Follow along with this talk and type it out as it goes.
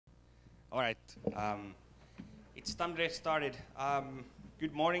All right, it's time to get started.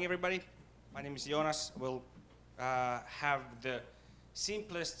 Good morning, everybody. My name is Jonas. We'll have the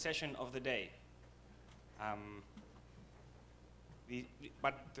simplest session of the day.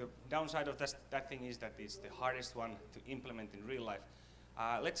 But the downside of that thing is that it's the hardest one to implement in real life.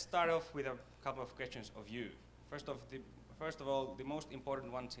 Let's start off with a couple of questions of you. First of all, the most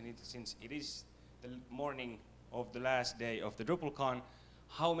important one, since it is the morning of the last day of the DrupalCon,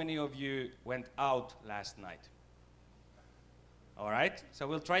 how many of you went out last night? All right, so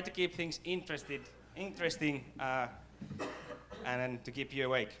we'll try to keep things interesting and then to keep you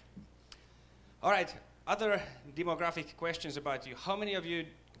awake. All right, other demographic questions about you. How many of you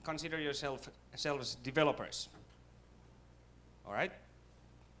consider yourselves developers? All right,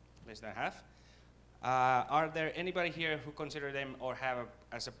 less than half. Are there anybody here who consider them or have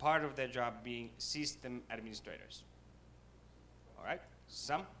as a part of their job being system administrators? All right,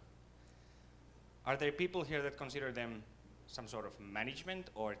 some. Are there people here that consider them some sort of management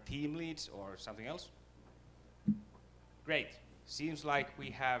or team leads or something else? Great. Seems like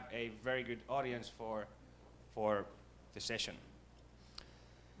we have a very good audience for the session.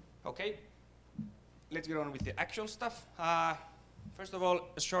 Okay, let's get on with the actual stuff. First of all,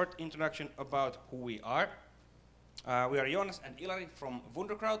 a short introduction about who we are. We are Jonas and Ilari from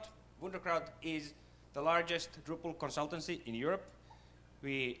Wunderkraut. Wunderkraut is the largest Drupal consultancy in Europe.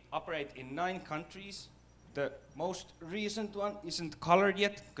 We operate in 9 countries. The most recent one isn't colored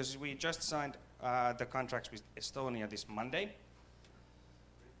yet because we just signed the contracts with Estonia this Monday.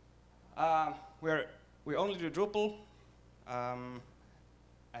 We only do Drupal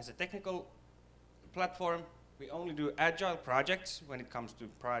as a technical platform. We only do agile projects when it comes to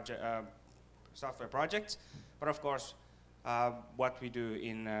software projects. But of course, what we do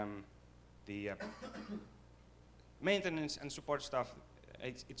in the maintenance and support stuff,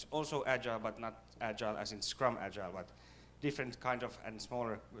 it's also agile, but not agile as in Scrum agile, but different kind of and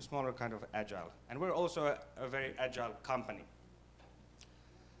smaller kind of agile. And we're also a very agile company.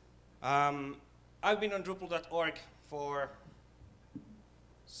 I've been on Drupal.org for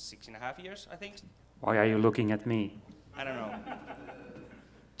 6.5 years, I think. Why are you looking at me? I don't know.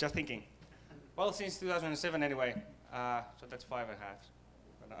 Just thinking. Well, since 2007 anyway, so that's 5.5.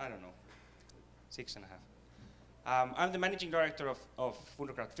 But I don't know, 6.5. I'm the managing director of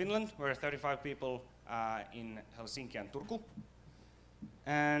Wunderkraut Finland. We're 35 people in Helsinki and Turku.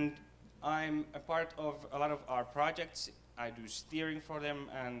 And I'm a part of a lot of our projects. I do steering for them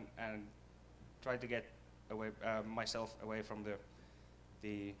and try to get myself away from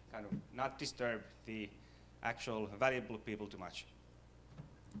the kind of not disturb the actual valuable people too much.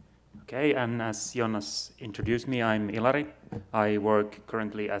 Okay, and as Jonas introduced me, I'm Ilari. I work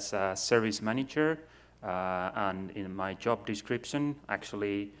currently as a service manager. And in my job description,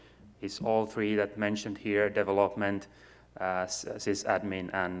 actually, is all 3 that mentioned here: development,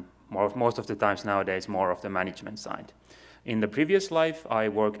 sysadmin, and most of the times nowadays more of the management side. In the previous life, I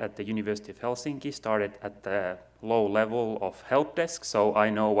worked at the University of Helsinki, started at the low level of help desk, so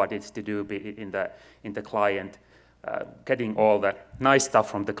I know what it's to do in the client, getting all the nice stuff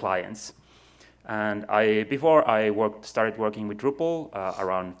from the clients. And before I started working with Drupal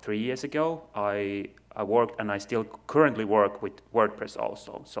around 3 years ago, I worked, and I still currently work with WordPress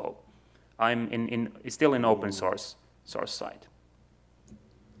also. So I'm still in open source side.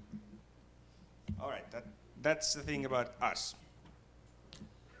 All right, that's the thing about us.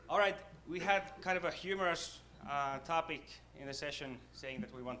 All right, we had kind of a humorous topic in the session saying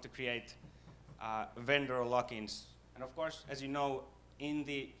that we want to create vendor lock-ins. And of course, as you know, in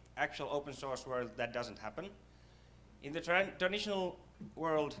the actual open source world, that doesn't happen. In the traditional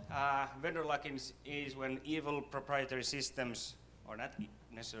world, vendor lock-ins is when evil proprietary systems, or not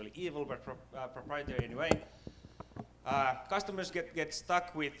necessarily evil, but proprietary anyway, customers get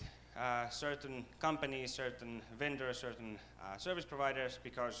stuck with certain companies, certain vendors, certain service providers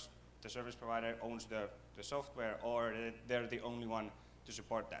because the service provider owns the software or they're the only one to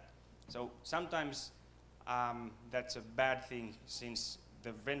support that. So sometimes that's a bad thing since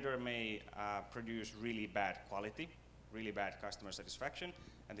the vendor may produce really bad quality, really bad customer satisfaction,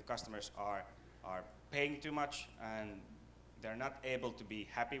 and the customers are paying too much and they're not able to be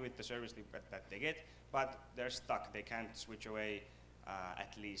happy with the service that they get, but they're stuck. They can't switch away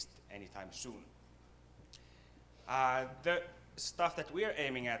at least anytime soon. The stuff that we're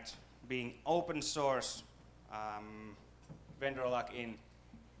aiming at being open source vendor lock-in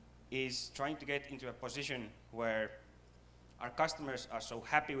is trying to get into a position where our customers are so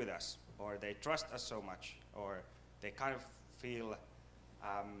happy with us, or they trust us so much, or they kind of feel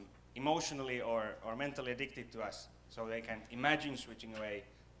emotionally or mentally addicted to us, so they can imagine switching away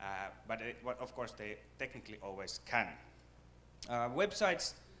but of course they technically always can.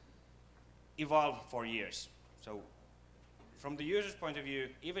 Websites evolve for years. So from the user's point of view,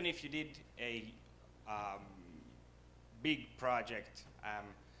 even if you did a big project,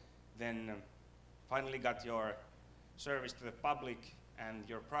 then finally got your service to the public and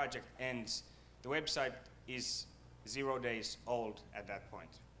your project ends, the website is 0 days old at that point.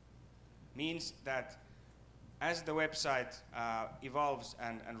 Means that as the website evolves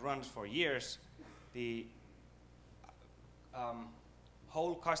and runs for years, the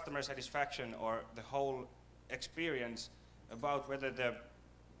whole customer satisfaction or the whole experience about whether the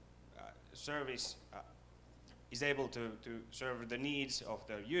service is able to serve the needs of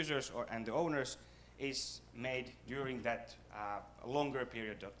the users and the owners is made during that longer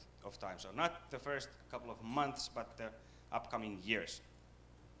period of time. So not the first couple of months, but the upcoming years.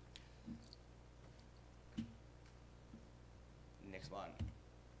 Next one.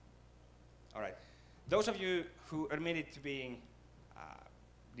 All right. Those of you who admitted to being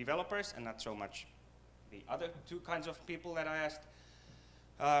developers and not so much the other two kinds of people that I asked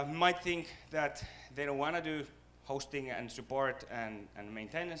might think that they don't want to do hosting and support and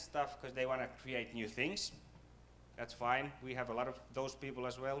maintenance stuff because they want to create new things. That's fine. We have a lot of those people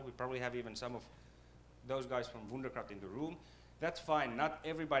as well. We probably have even some of those guys from Wunderkraft in the room. That's fine. Not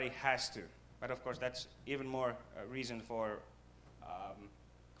everybody has to. But of course, that's even more reason for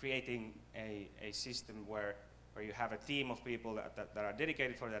creating a system where you have a team of people that are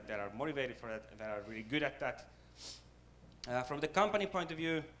dedicated for that are motivated for that, that are really good at that. From the company point of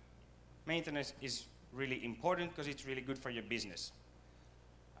view, maintenance is really important because it's really good for your business.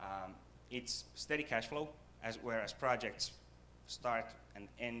 It's steady cash flow, whereas projects start and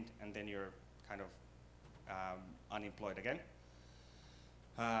end, and then you're kind of unemployed again.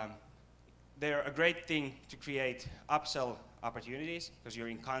 They're a great thing to create upsell opportunities because you're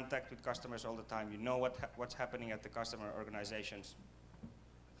in contact with customers all the time. You know what's happening at the customer organizations.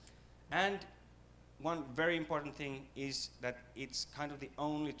 And one very important thing is that it's kind of the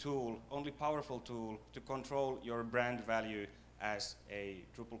only tool, only powerful tool to control your brand value as a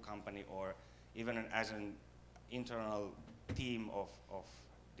Drupal company or even as an internal team of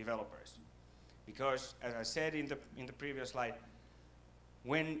developers. Because as I said in the previous slide,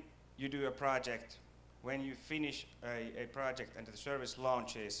 when you do a project, when you finish a project and the service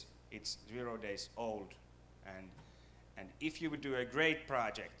launches, it's 0 days old. And if you would do a great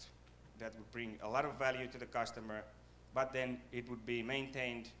project, that would bring a lot of value to the customer, but then it would be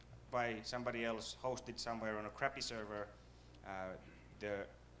maintained by somebody else, hosted somewhere on a crappy server.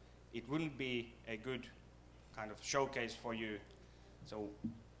 It wouldn't be a good kind of showcase for you. So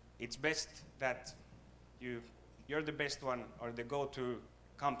it's best that you're the best one or the go-to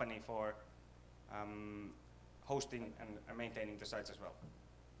company for hosting and maintaining the sites as well.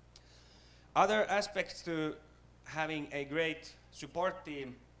 Other aspects to having a great support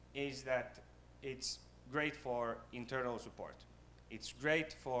team is that it's great for internal support. It's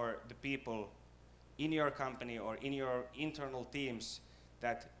great for the people in your company or in your internal teams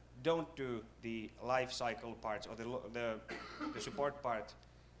that don't do the life cycle parts or the support part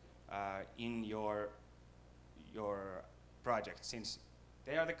in your project, since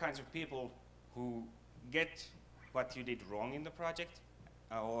they are the kinds of people who get what you did wrong in the project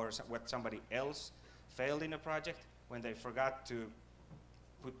or what somebody else failed in a project when they forgot to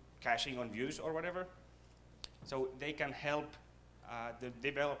put caching on views or whatever. So they can help the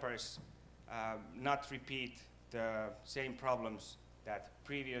developers not repeat the same problems that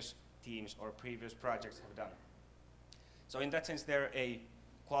previous teams or previous projects have done. So in that sense, they're a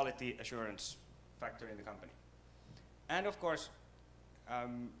quality assurance factor in the company. And of course,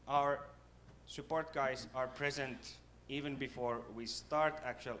 our support guys are present even before we start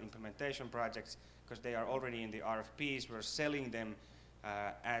actual implementation projects because they are already in the RFPs. We're selling them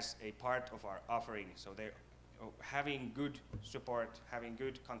as a part of our offering. So having good support, having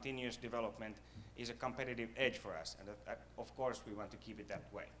good continuous development is a competitive edge for us. And of course, we want to keep it that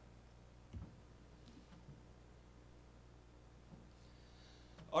way.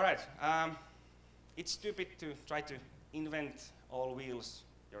 All right. It's stupid to try to invent all wheels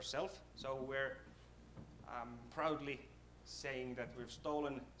yourself. So we're proudly saying that we've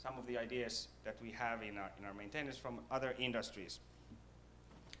stolen some of the ideas that we have in our maintenance from other industries.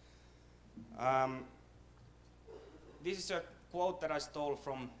 This is a quote that I stole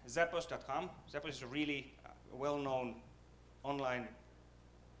from Zappos.com. Zappos is a really well-known online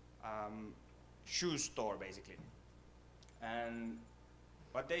shoe store, basically. And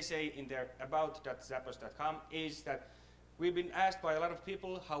what they say in their about.zappos.com is that We've been asked by a lot of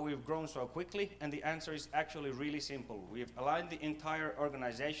people how we've grown so quickly, and the answer is actually really simple. We've aligned the entire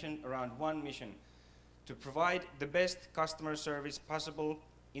organization around one mission: to provide the best customer service possible.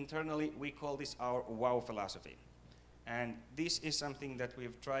 Internally, we call this our WOW philosophy. And this is something that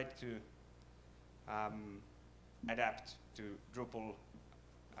we've tried to adapt to Drupal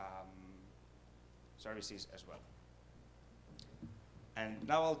services as well. And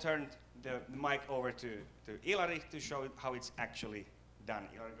now I'll turn the mic over to Ilari to show how it's actually done.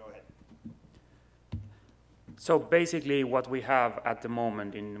 Ilari, go ahead. So basically what we have at the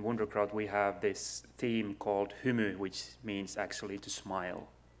moment in Wunderkraut, we have this theme called Hymy, which means actually to smile.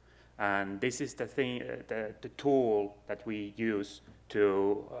 And this is the thing, the tool that we use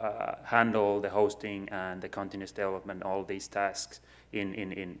to handle the hosting and the continuous development, all these tasks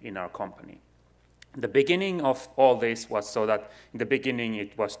in our company. The beginning of all this was so that in the beginning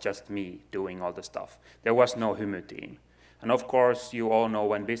it was just me doing all the stuff. There was no Hymy team. And of course, you all know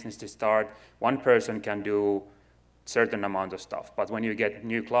when businesses start, one person can do certain amount of stuff. But when you get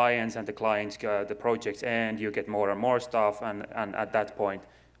new clients and the clients, the projects end, you get more and more stuff, and at that point,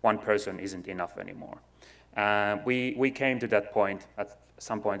 one person isn't enough anymore. We came to that point at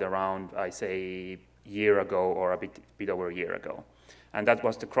some point around, I say, a year ago or a bit over a year ago. And that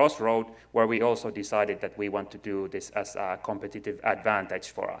was the crossroad where we also decided that we want to do this as a competitive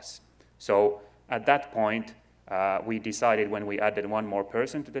advantage for us. So at that point, we decided when we added one more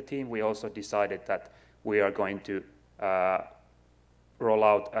person to the team, we also decided that we are going to roll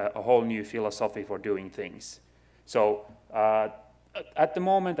out a whole new philosophy for doing things. So at the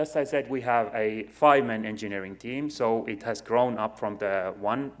moment, as I said, we have a 5-man engineering team, so it has grown up from the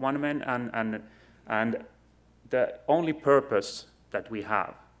one man, and the only purpose that we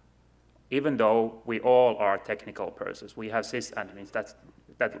have, even though we all are technical persons, we have sysadmins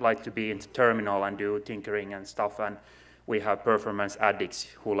that like to be in the terminal and do tinkering and stuff, and we have performance addicts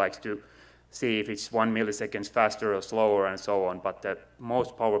who likes to see if it's 1 millisecond faster or slower and so on. But the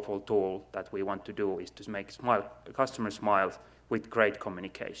most powerful tool that we want to do is to make customers smile with great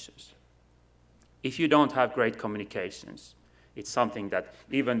communications. If you don't have great communications, it's something that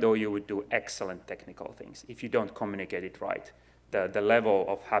even though you would do excellent technical things, if you don't communicate it right, the level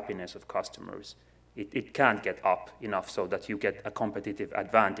of happiness of customers, it can't get up enough so that you get a competitive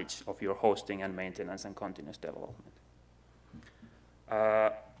advantage of your hosting and maintenance and continuous development.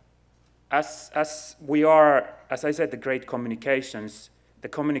 As we are, as I said, the great communications, the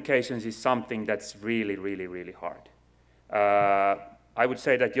communications is something that's really, really, really hard. I would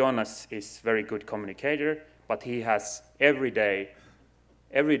say that Jonas is a very good communicator, but he has every day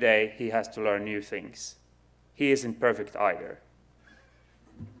he has to learn new things. He isn't perfect either,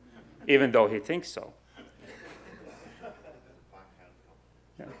 even though he thinks so.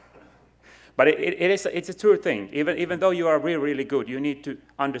 Yeah. But it's a true thing. Even though you are really, really good, you need to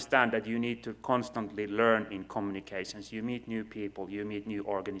understand that you need to constantly learn in communications. You meet new people, you meet new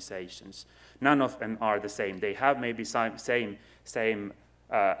organizations. None of them are the same. They have maybe same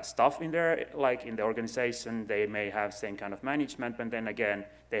stuff in there, like in the organization. They may have same kind of management, but then again,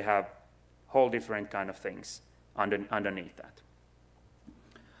 they have whole different kind of things underneath that.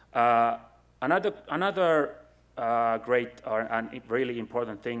 Another great and really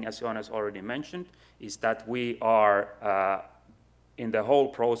important thing, as Jonas already mentioned, is that we are in the whole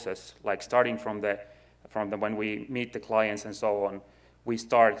process, like starting from when we meet the clients and so on, we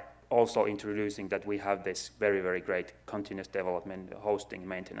start also introducing that we have this very, very great continuous development hosting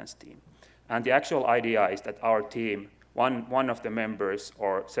maintenance team. And the actual idea is that our team, one of the members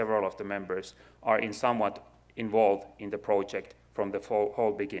or several of the members are in somewhat involved in the project from the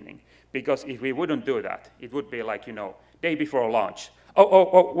whole beginning. Because if we wouldn't do that, it would be like, day before launch.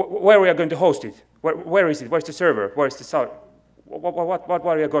 Where we are going to host it? Where is it? Where's the server? Where's the server? What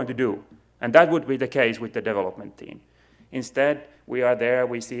are we going to do? And that would be the case with the development team. Instead, we are there,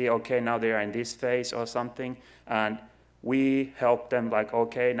 we see, okay, now they are in this phase or something, and we help them like,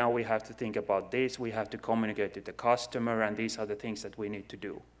 okay, now we have to think about this, we have to communicate to the customer, and these are the things that we need to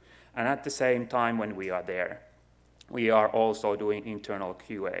do. And at the same time, when we are there, we are also doing internal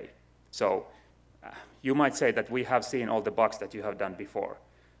QA. So you might say that we have seen all the bugs that you have done before,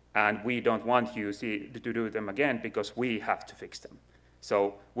 and we don't want you to do them again because we have to fix them.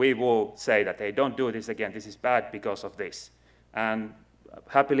 So we will say that, hey, don't do this again, this is bad because of this. And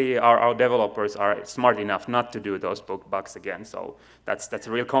happily, our developers are smart enough not to do those bugs again, so that's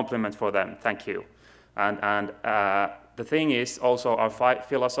a real compliment for them, thank you. And the thing is, also our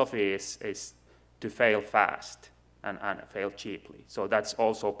philosophy is to fail fast and fail cheaply. So that's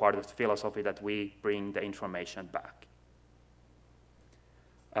also part of the philosophy that we bring the information back.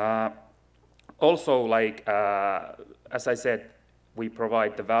 Also, like, as I said, we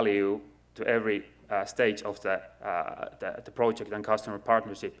provide the value to every stage of the project and customer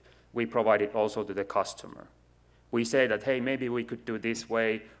partnership. We provide it also to the customer. We say that, hey, maybe we could do this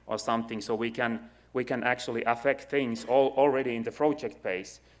way or something, so we can actually affect things already in the project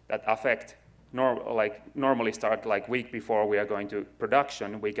phase that affect, normally start like week before we are going to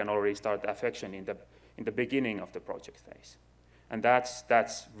production. We can already start the affection in the beginning of the project phase. And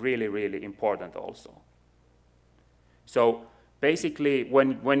that's really, really important also. So basically,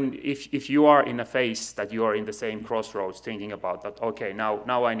 if you are in a phase that you are in the same crossroads thinking about that, okay,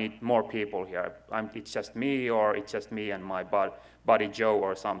 now I need more people here. It's just me, or it's just me and my buddy Joe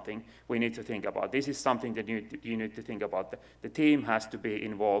or something. We need to think about this is something that you need to think about. The team has to be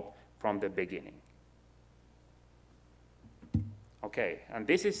involved from the beginning. Okay, and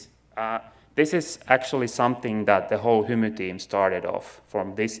this is actually something that the whole Hymy team started off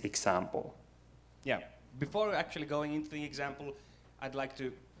from this example. Yeah. Before actually going into the example, I'd like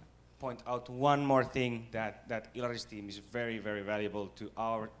to point out one more thing that Ilari's team is very, very valuable to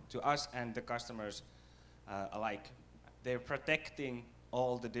us and the customers alike. They're protecting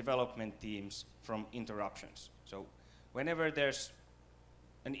all the development teams from interruptions. So whenever there's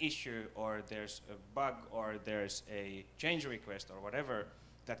an issue or there's a bug or there's a change request or whatever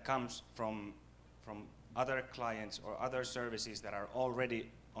that comes from other clients or other services that are already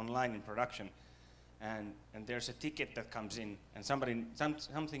online in production, and there's a ticket that comes in and something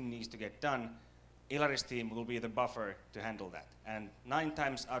needs to get done, Ilari's team will be the buffer to handle that. And 9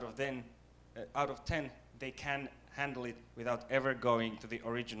 times out of 10, they can handle it without ever going to the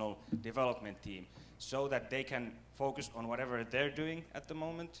original development team, so that they can focus on whatever they're doing at the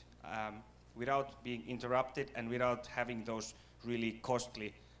moment without being interrupted and without having those really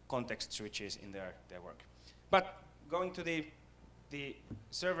costly context switches in their work. But going to the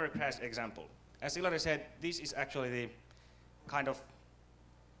server crash example, as Ilari said, this is actually the kind of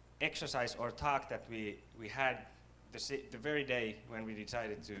exercise or talk that we had the very day when we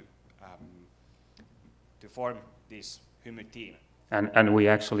decided to form this Hymy team. And we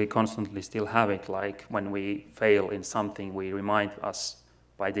actually constantly still have it, like when we fail in something, we remind us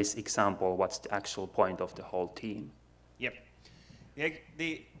by this example what's the actual point of the whole team. Yep.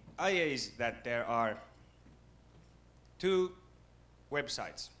 The idea is that there are 2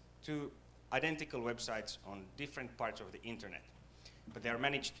 websites, 2 identical websites on different parts of the internet, but they are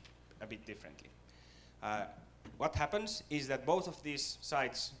managed a bit differently. What happens is that both of these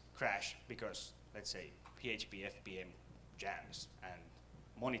sites crash because, let's say, PHP FPM jams and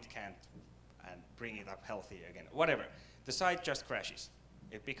Monit can't and bring it up healthy again, whatever. The site just crashes.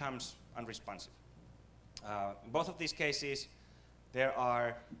 It becomes unresponsive. In both of these cases, there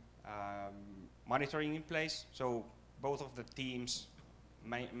are monitoring in place, so both of the teams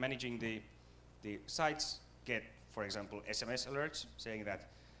managing the sites get, for example, SMS alerts saying that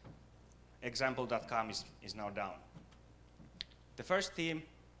example.com is now down. The first team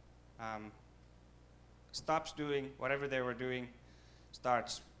stops doing whatever they were doing,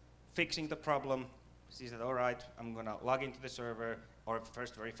 starts fixing the problem, sees that, all right, I'm going to log into the server, or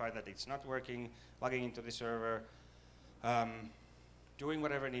first verify that it's not working, logging into the server, doing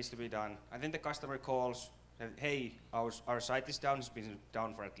whatever needs to be done. And then the customer calls, hey, our site is down, it's been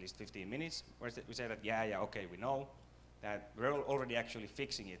down for at least 15 minutes. We say that, yeah, okay, we know that we're already actually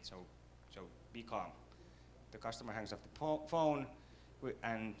fixing it, so be calm. The customer hangs up the phone,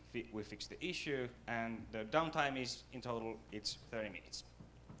 and we fix the issue, and the downtime is, in total, it's 30 minutes.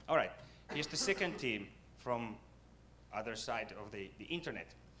 All right, here's the second team from other side of the internet.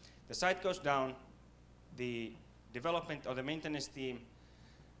 The site goes down, the development or the maintenance team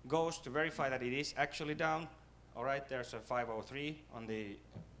goes to verify that it is actually down. All right, there's a 503 on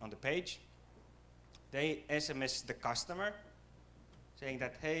the page. They SMS the customer saying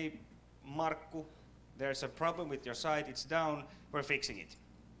that, hey, Markku, there's a problem with your site, it's down, we're fixing it.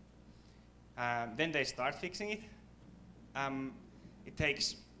 Then they start fixing it. It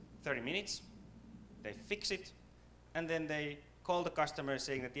takes 30 minutes, they fix it, and then they call the customer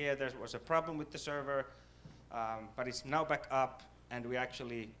saying that, yeah, there was a problem with the server, but it's now back up, and we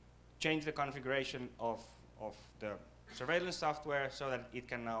actually changed the configuration of the surveillance software so that it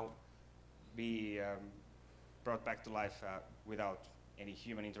can now be brought back to life without any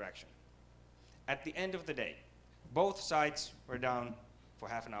human interaction. At the end of the day, both sites were down for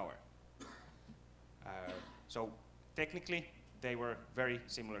half an hour. So technically, they were very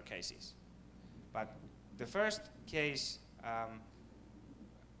similar cases. But the first case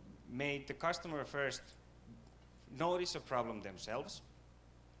made the customer first notice a problem themselves.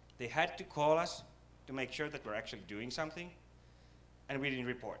 They had to call us to make sure that we're actually doing something, and we didn't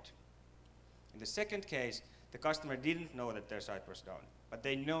report. In the second case, the customer didn't know that their site was down, but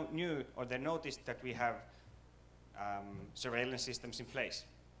they knew or they noticed that we have surveillance systems in place.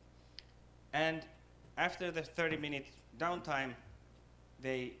 And after the 30-minute downtime,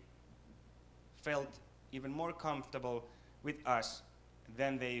 they felt even more comfortable with us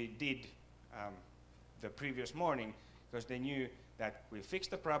than they did the previous morning, because they knew that we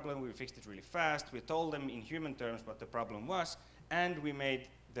fixed the problem, we fixed it really fast, we told them in human terms what the problem was, and we made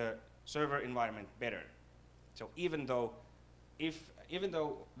the server environment better. So even though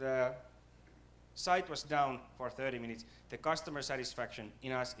the site was down for 30 minutes, the customer satisfaction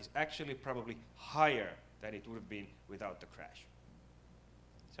in us is actually probably higher than it would have been without the crash.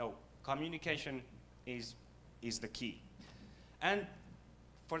 So communication is the key. And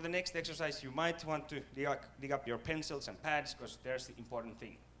for the next exercise, you might want to dig up your pencils and pads, because there's the important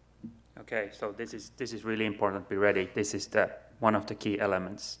thing. Okay, so this is really important. Be ready. This is one of the key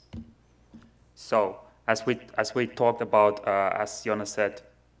elements. So as we talked about, as Jonas said,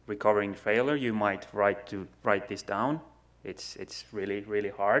 recovering failure, you might write this down. It's really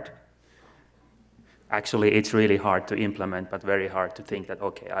hard. Actually, it's really hard to implement, but very hard to think that,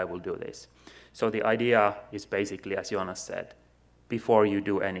 okay, I will do this. So the idea is basically, as Jonas said, before you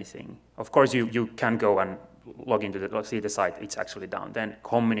do anything. Of course, you can go and log into see the site, it's actually down. Then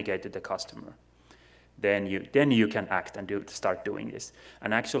communicate to the customer. Then you can act and start doing this.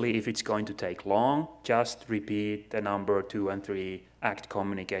 And actually, if it's going to take long, just repeat the number 2 and 3, act,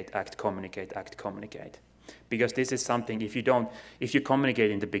 communicate, act, communicate, act, communicate. Because this is something, if you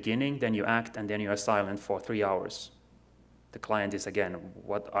communicate in the beginning, then you act, and then you are silent for 3 hours. The client is again,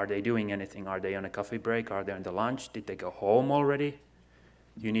 what are they doing anything? Are they on a coffee break? Are they on the lunch? Did they go home already?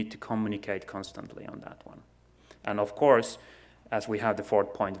 You need to communicate constantly on that one. And of course, as we have the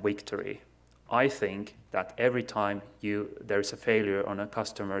 4th point, victory, I think that every time there's a failure on a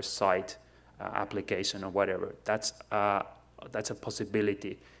customer's site, application or whatever, that's a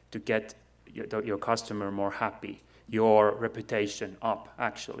possibility to get your customer more happy, your reputation up,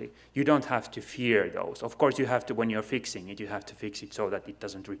 actually. You don't have to fear those. Of course, you have to, when you're fixing it, you have to fix it so that it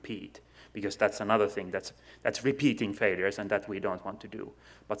doesn't repeat, because that's another thing, that's repeating failures, and that we don't want to do.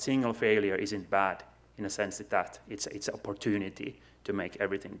 But single failure isn't bad in a sense that it's an opportunity to make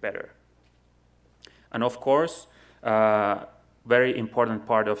everything better. And of course, very important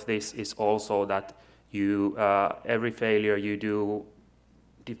part of this is also that every failure you do,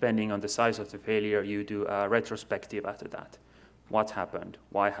 depending on the size of the failure, you do a retrospective after that. What happened?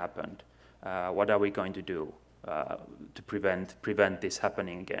 Why happened? What are we going to do to prevent this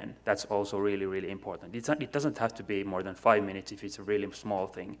happening again? That's also really important. It doesn't have to be more than 5 minutes if it's a really small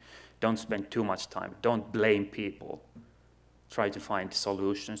thing. Don't spend too much time. Don't blame people. Try to find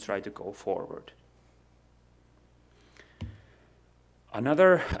solutions. Try to go forward.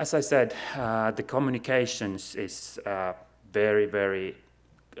 Another, as I said, the communications is very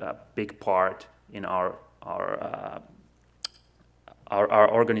big part in our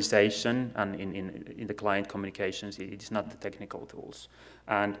organization and in the client communications. It is not the technical tools,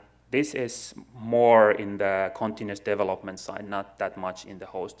 and this is more in the continuous development side, not that much in the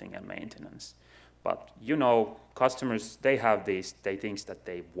hosting and maintenance. But you know, customers, they have these things that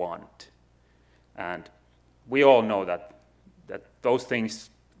they want, and we all know that those things,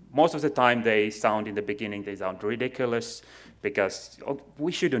 most of the time they sound in the beginning, they sound ridiculous because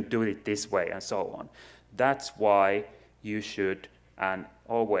we shouldn't do it this way and so on. That's why you should and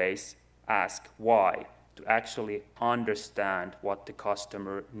always ask why, to actually understand what the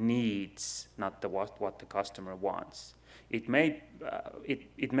customer needs, not what the customer wants. It may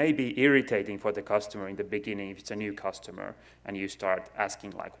be irritating for the customer in the beginning if it's a new customer and you start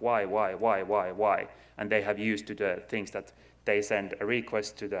asking like why, and they have used to the things that they send a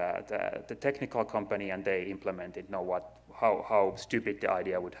request to the technical company and they implement it, know how stupid the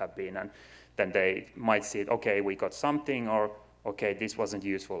idea would have been, and then they might see it, okay, we got something, or okay, this wasn't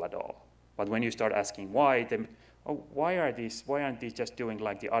useful at all. But when you start asking why, then, oh, why aren't these just doing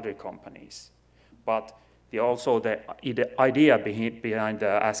like the other companies? But the idea behind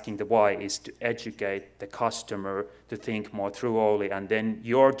asking the why is to educate the customer to think more thoroughly, and then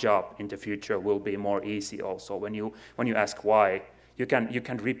your job in the future will be more easy also. When you ask why, you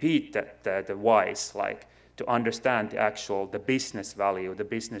can repeat the whys, like to understand the business value, the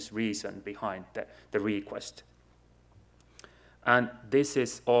business reason behind the request. And this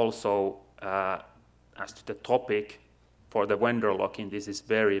is also, as to the topic for the vendor lock-in, this is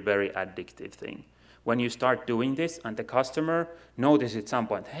very addictive thing. When you start doing this and the customer notices at some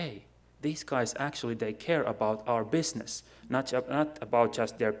point, hey, these guys actually, they care about our business, not about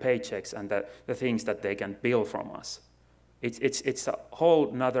just their paychecks and the things that they can bill from us. It's a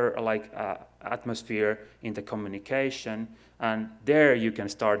whole nother like atmosphere in the communication, and there you can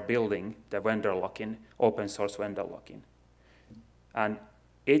start building the vendor lock-in, open source vendor lock-in. And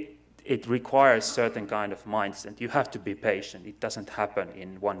it requires certain kind of mindset. You have to be patient. It doesn't happen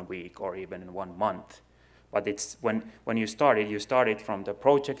in 1 week or even in 1 month. But it's when you start it from the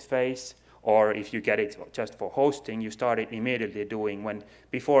project phase, or if you get it just for hosting, you start it immediately doing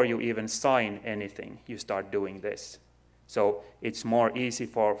before you even sign anything, you start doing this. So it's more easy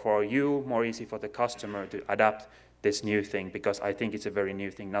for you, more easy for the customer to adapt this new thing, because I think it's a very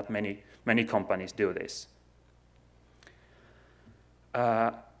new thing. Not many companies do this.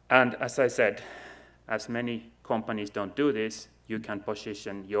 And as I said, as many companies don't do this, you can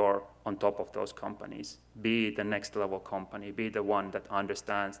position your on top of those companies. Be the next level company, be the one that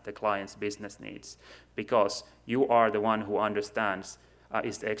understands the client's business needs, because you are the one who understands,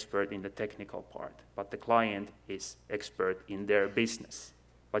 is the expert in the technical part, but the client is expert in their business.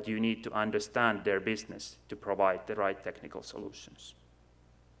 But you need to understand their business to provide the right technical solutions.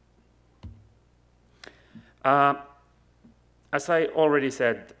 As I already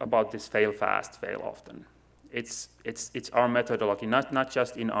said about this fail fast, fail often, it's our methodology, not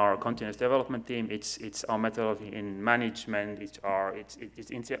just in our continuous development team, it's our methodology in management, it's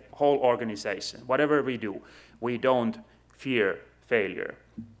in the whole organization. Whatever we do, we don't fear failure.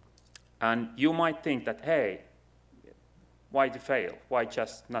 And you might think that, hey, why to fail? Why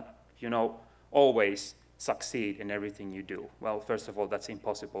just not, always succeed in everything you do? Well, first of all, that's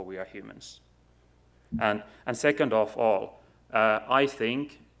impossible. We are humans. And second of all, I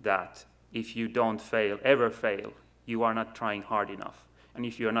think that if you don't ever fail, you are not trying hard enough. And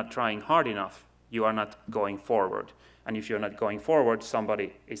if you're not trying hard enough, you are not going forward. And if you're not going forward,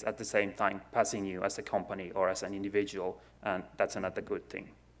 somebody is at the same time passing you as a company or as an individual, and that's not a good thing.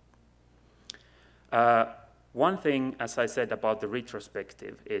 One thing, as I said, about the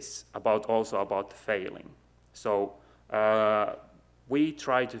retrospective is also about failing. So we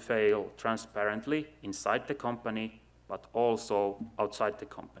try to fail transparently inside the company, but also outside the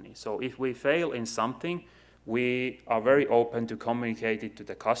company. So if we fail in something, we are very open to communicate it to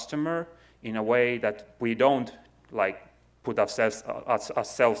the customer in a way that we don't put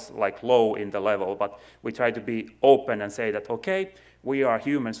ourselves low in the level, but we try to be open and say that, okay, we are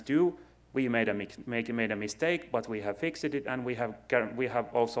humans too. We made a mistake, but we have fixed it, and we have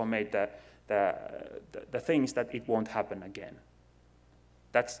also made the things that it won't happen again.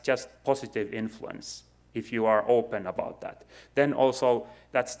 That's just positive influence if you are open about that. Then also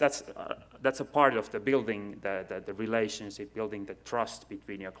that's a part of the building the relationship, building the trust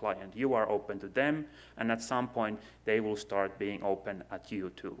between your client. You are open to them, and at some point they will start being open at you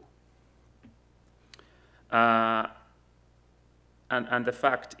too. And the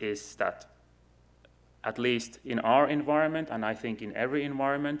fact is that, at least in our environment, and I think in every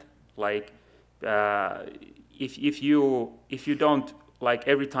environment, if you don't,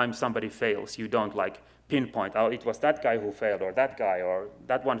 every time somebody fails, you don't pinpoint, oh, it was that guy who failed, or that guy, or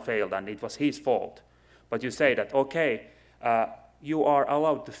that one failed, and it was his fault. But you say that, okay, you are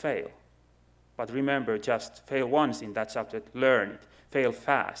allowed to fail. But remember, just fail once in that subject, learn it, fail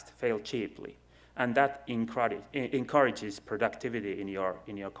fast, fail cheaply. And that encourages productivity in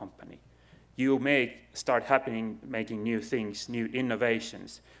your company. You start making new things, new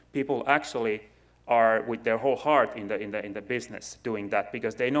innovations. People actually are with their whole heart in the business doing that,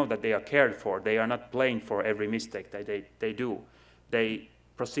 because they know that they are cared for. They are not blamed for every mistake that they do. They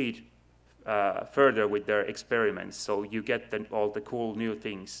proceed further with their experiments, so you get all the cool new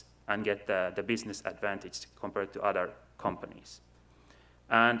things and get the business advantage compared to other companies.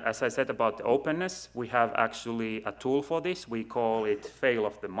 And as I said about the openness, we have actually a tool for this. We call it Fail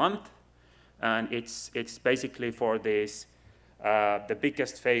of the Month, and it's basically for this the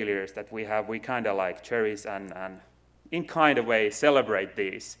biggest failures that we have. We kind of cherish and in kind of way celebrate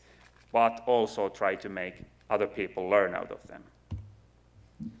these, but also try to make other people learn out of them.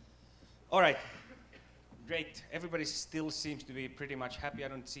 All right, great. Everybody still seems to be pretty much happy. I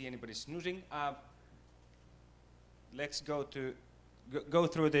don't see anybody snoozing. Let's go through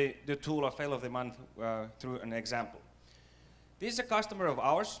the tool of Fail of the Month through an example. This is a customer of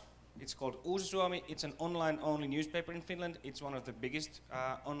ours. It's called Uusi Suomi. It's an online-only newspaper in Finland. It's one of the biggest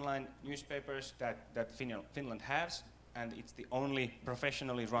online newspapers that Finland has, and it's the only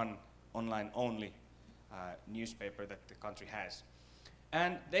professionally run online-only newspaper that the country has.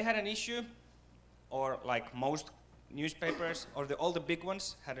 And they had an issue, or like most newspapers, or all the big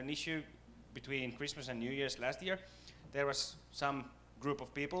ones, had an issue between Christmas and New Year's last year. There was some group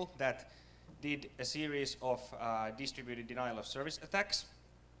of people that did a series of distributed denial of service attacks.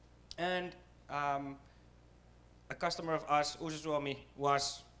 And a customer of us, Uusi Suomi,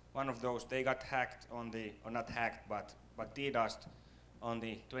 was one of those. They got hacked on the, or not hacked, but DDoSed on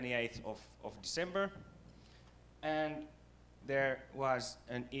the 28th of December. And there was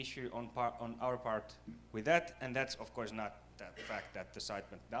an issue on our part with that, and that's of course not the fact that the site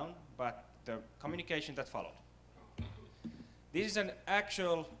went down, but the communication that followed. This is an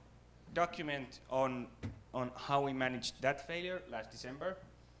actual document on how we managed that failure last December.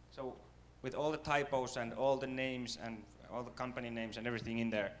 So with all the typos and all the names and all the company names and everything in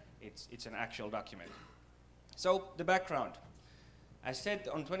there, it's an actual document. So the background. As said,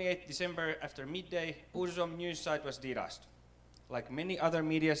 on 28th December after midday, Uusi Suomi news site was DDoSed, like many other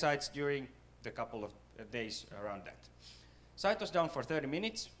media sites during the couple of days around that. Site was down for 30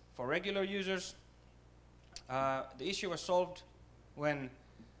 minutes for regular users. The issue was solved when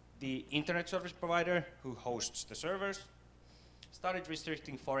the internet service provider, who hosts the servers, started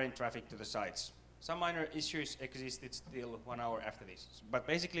restricting foreign traffic to the sites. Some minor issues existed still 1 hour after this. But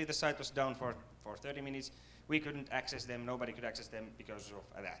basically the site was down for 30 minutes. We couldn't access them, nobody could access them because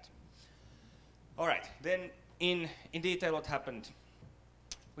of that. All right, then in detail what happened.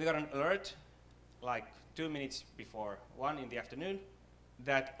 We got an alert like 2 minutes before 1 in the afternoon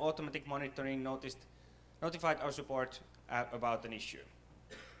that automatic monitoring notified our support about an issue.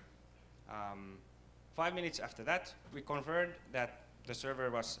 5 minutes after that, we confirmed that the server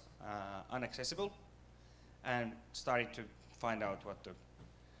was inaccessible and started to find out what the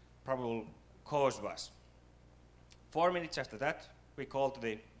probable cause was. 4 minutes after that, we called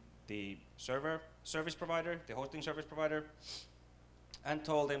the service provider, the hosting service provider, and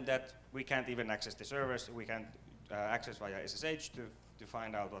told them that we can't even access the servers, we can't access via SSH to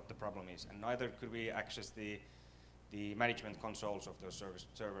find out what the problem is, and neither could we access the management consoles of those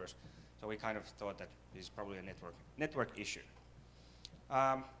servers. So we kind of thought that this is probably a network issue.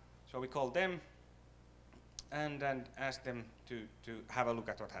 So we called them and asked them to have a look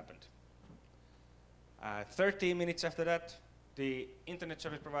at what happened. 13 minutes after that, the internet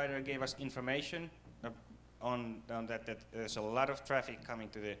service provider gave us information on that there's a lot of traffic coming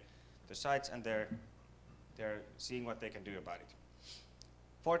to the sites, and they're seeing what they can do about it.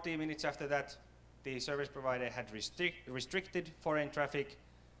 14 minutes after that, the service provider had restricted foreign traffic,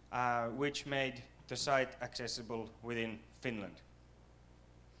 which made the site accessible within Finland.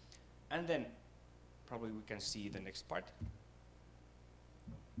 And then, probably we can see the next part.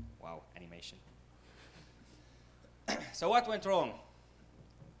 Wow, animation. So what went wrong?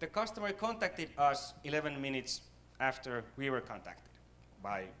 The customer contacted us 11 minutes after we were contacted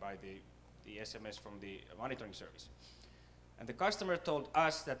by the SMS from the monitoring service. And the customer told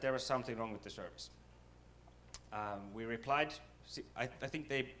us that there was something wrong with the service. We replied, I think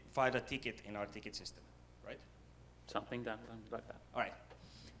they filed a ticket in our ticket system, right? Something like that. All right.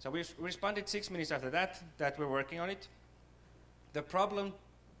 So we responded 6 minutes after that we're working on it. The problem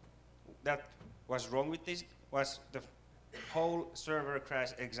that was wrong with this was the whole server crash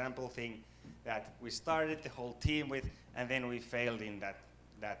example thing that we started the whole team with, and then we failed in that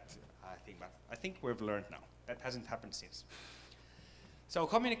thing. But I think we've learned now. That hasn't happened since. So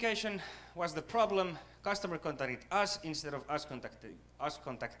communication was the problem. Customer contacted us instead of us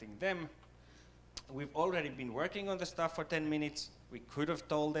contacting them. We've already been working on the stuff for 10 minutes. We could have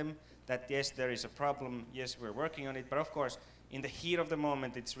told them that yes, there is a problem. Yes, we're working on it. But of course, in the heat of the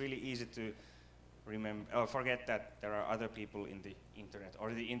moment, it's really easy to remember or forget that there are other people in the internet or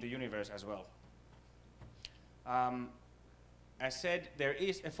in the universe as well. As said, there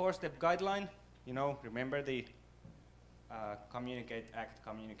is a 4-step guideline. You know, remember the communicate, act,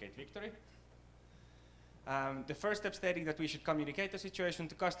 communicate, victory. The first step stating that we should communicate the situation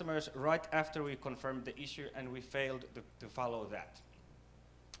to customers right after we confirmed the issue, and we failed to follow that.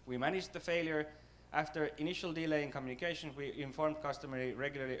 We managed the failure. After initial delay in communication, we informed customers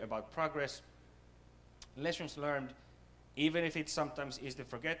regularly about progress. Lessons learned, even if it sometimes is to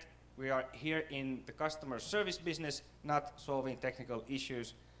forget, we are here in the customer service business, not solving technical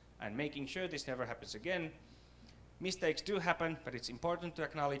issues, and making sure this never happens again. Mistakes do happen, but it's important to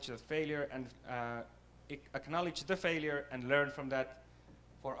acknowledge the failure and learn from that.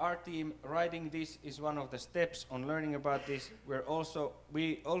 For our team, writing this is one of the steps on learning about this. We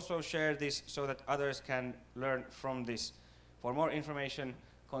also share this so that others can learn from this. For more information,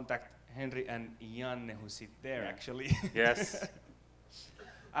 contact Henry and Janne, who sit there actually. Yes.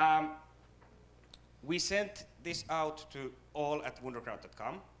 We sent this out to all at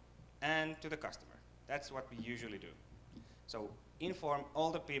wunderkraut.com and to the customer. That's what we usually do. So inform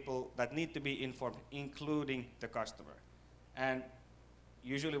all the people that need to be informed, including the customer. And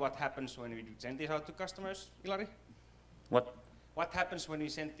usually what happens when we send this out to customers, Ilari? What happens when we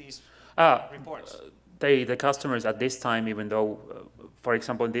send these reports? the customers at this time, even though, for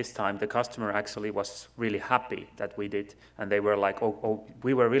example, this time the customer actually was really happy that we did, and they were like, oh,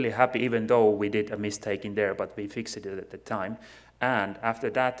 we were really happy even though we did a mistake in there, but we fixed it at the time. And after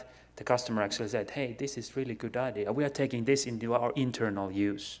that, the customer actually said, hey, this is really good idea. We are taking this into our internal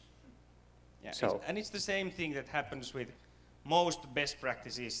use. Yeah, so. And it's the same thing that happens with most best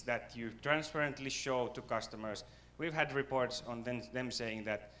practices that you transparently show to customers. We've had reports on them saying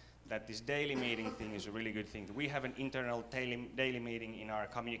that this daily meeting thing is a really good thing. We have an internal daily meeting in our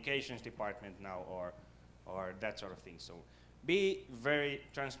communications department now, or that sort of thing. So be very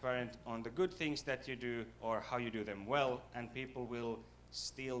transparent on the good things that you do or how you do them well, and people will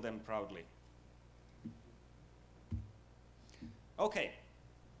steal them proudly. Okay,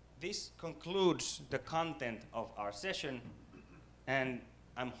 this concludes the content of our session, and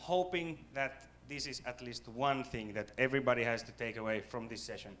I'm hoping that this is at least one thing that everybody has to take away from this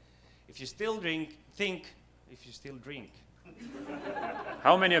session. If you still drink, if you still drink.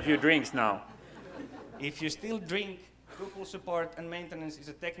 How many of you drinks now? If you still drink, Drupal support and maintenance is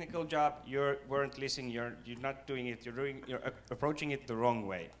a technical job. You weren't listening, you're not doing it, you're approaching it the wrong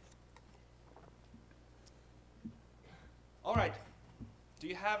way. All right, do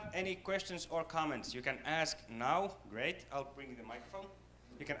you have any questions or comments? You can ask now, great, I'll bring the microphone.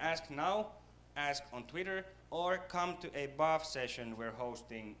 You can ask now, ask on Twitter, or come to a BAF session we're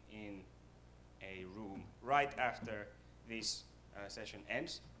hosting in a room right after this session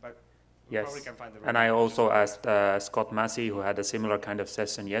ends. But we probably can find the room. And I also asked Scott Massey, who had a similar kind of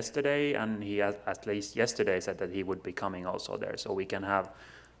session yesterday, and he at least yesterday said that he would be coming also there, so we can have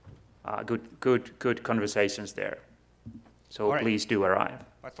good conversations there. So please do arrive.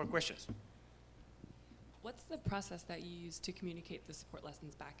 But for questions. What's the process that you use to communicate the support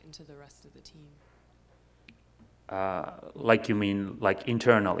lessons back into the rest of the team? Like you mean like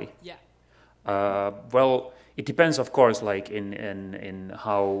internally? Yeah. Well, it depends, of course, like in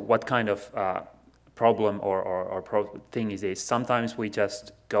how, what kind of problem or thing is this. Sometimes we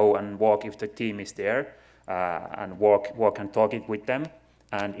just go and walk if the team is there and walk and talk it with them.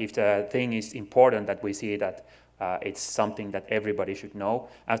 And if the thing is important that we see that it's something that everybody should know,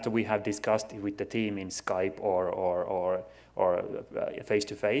 after we have discussed it with the team in Skype or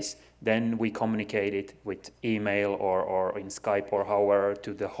face-to-face, then we communicate it with email or in Skype or however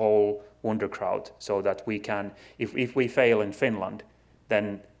to the whole Wonder crowd, so that we can, if we fail in Finland,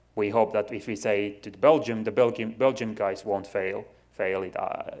 then we hope that if we say to the Belgium guys won't fail it.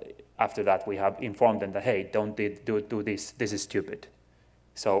 After that, we have informed them that, hey, don't do this, this is stupid.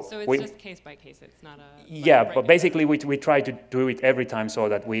 So it's just case by case, it's not a... Yeah, but basically we try to do it every time so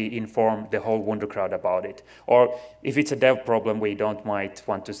that we inform the whole Wonder crowd about it. Or if it's a dev problem, we don't might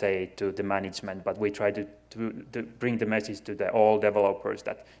want to say it to the management, but we try to bring the message to all developers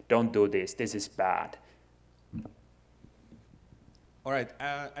that don't do this, this is bad. All right,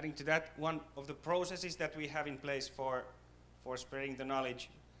 adding to that, one of the processes that we have in place for spreading the knowledge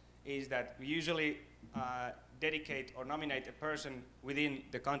is that we usually dedicate or nominate a person within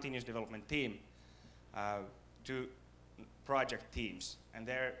the continuous development team to project teams. And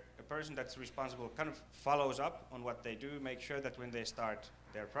they're a person that's responsible, kind of follows up on what they do, make sure that when they start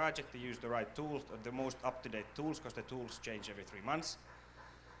their project, they use the right tools, the most up-to-date tools, because the tools change every 3 months,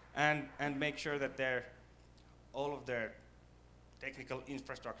 and make sure that all of their technical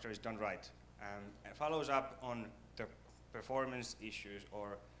infrastructure is done right, and follows up on the performance issues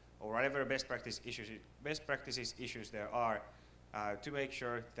or whatever best practices issues there are, to make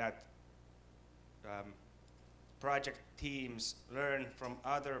sure that project teams learn from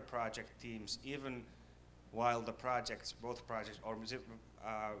other project teams, even while the projects, both projects or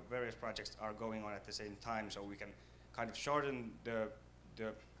various projects are going on at the same time, so we can kind of shorten the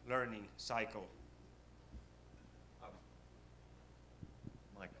learning cycle.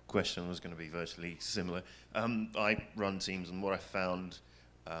 My question was going to be virtually similar. I run teams, and what I found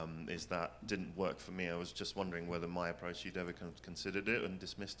is that didn't work for me. I was just wondering whether my approach, you'd ever considered it and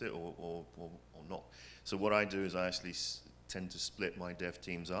dismissed it or not. So what I do is I actually tend to split my dev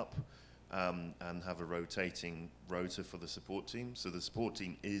teams up and have a rotating rota for the support team. So the support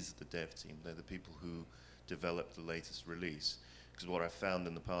team is the dev team. They're the people who develop the latest release. Because what I found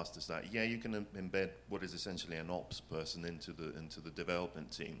in the past is that, yeah, you can embed what is essentially an ops person into the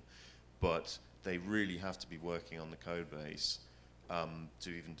development team, but they really have to be working on the code base to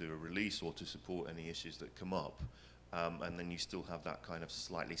even do a release or to support any issues that come up. And then you still have that kind of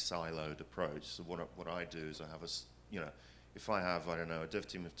slightly siloed approach. So what I do is I have if I have, I don't know, a dev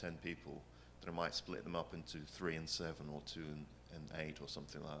team of 10 people, then I might split them up into 3 and 7 or 2 and 8 or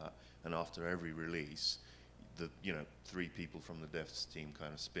something like that. And after every release, the 3 people from the devs team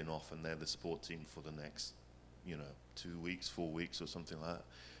kind of spin off, and they're the support team for the next 2 weeks, 4 weeks, or something like that.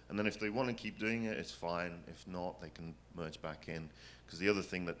 And then if they want to keep doing it, it's fine. If not, they can merge back in. Because the other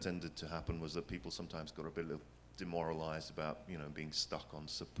thing that tended to happen was that people sometimes got a bit demoralized about being stuck on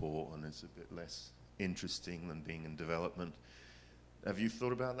support, and it's a bit less interesting than being in development. Have you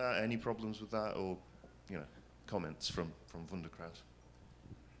thought about that? Any problems with that, or comments from Wunderkraut?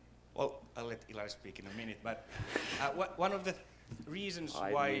 Well, I'll let Ilari speak in a minute, but one of the reasons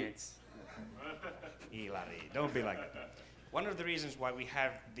 5 why minutes. Ilari, don't be like that. One of the reasons why we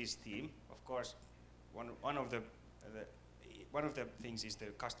have this team, of course, one of the things is the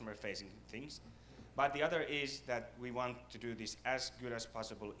customer-facing things, but the other is that we want to do this as good as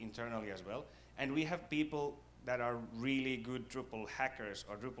possible internally as well, and we have people that are really good Drupal hackers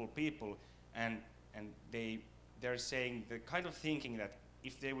or Drupal people, and they're saying the kind of thinking that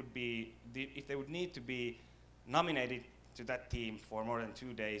if they would need to be nominated to that team for more than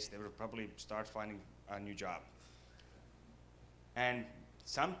 2 days, they would probably start finding a new job. And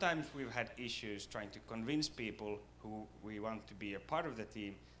sometimes we've had issues trying to convince people who we want to be a part of the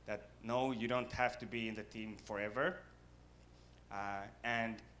team that no, you don't have to be in the team forever,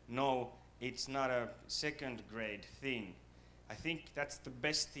 and no, it's not a second grade thing. I think that's the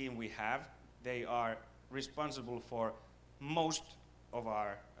best team we have. They are responsible for most of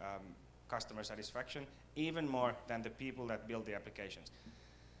our customer satisfaction, even more than the people that build the applications.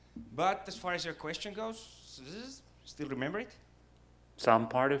 But as far as your question goes, still remember it? Some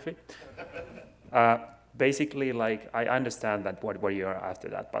part of it. Basically, like, I understand that what you're after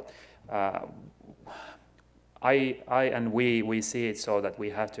that, but we see it so that we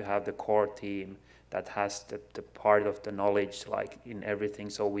have to have the core team that has the part of the knowledge, like, in everything.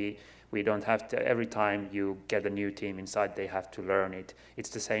 So we don't have to, every time you get a new team inside, they have to learn it. It's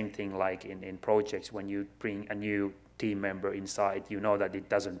the same thing like in projects. When you bring a new team member inside, you know that it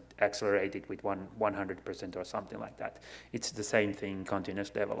doesn't accelerate it with 100% or something like that. It's the same thing in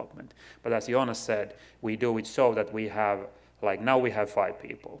continuous development. But as Jonas said, we do it so that we have, like, now we have 5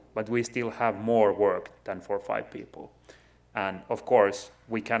 people, but we still have more work than for 5 people. And of course,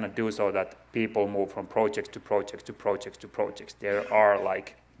 we cannot do so that people move from projects to projects to projects to projects. There are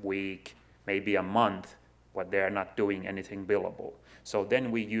like week, maybe a month, but they're not doing anything billable. So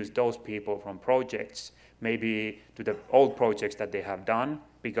then we use those people from projects maybe to the old projects that they have done,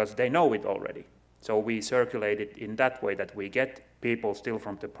 because they know it already. So we circulate it in that way that we get people still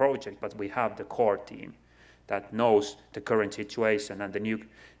from the project, but we have the core team that knows the current situation, and the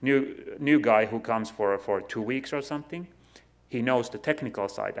new guy who comes for 2 weeks or something, he knows the technical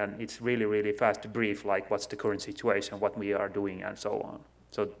side, and it's really, really fast to brief, like, what's the current situation, what we are doing, and so on.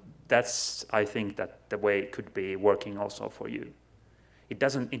 So that's, I think, that the way it could be working also for you. It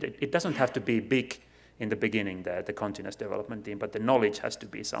doesn't have to be big in the beginning, the continuous development team, but the knowledge has to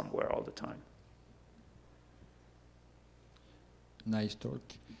be somewhere all the time. Nice talk.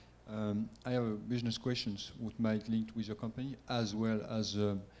 I have business questions which might link with your company, as well as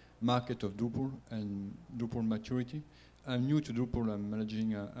market of Drupal and Drupal maturity. I'm new to Drupal. I'm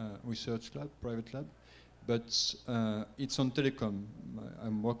managing a research lab, private lab, but it's on telecom.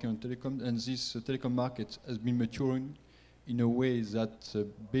 I'm working on telecom, and this telecom market has been maturing in a way that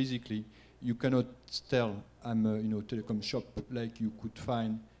basically you cannot tell I'm a telecom shop like you could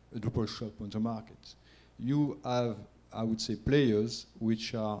find a Drupal shop on the market. You have, I would say, players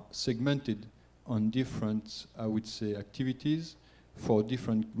which are segmented on different, I would say, activities for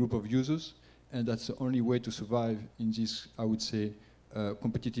different group of users, and that's the only way to survive in this, I would say,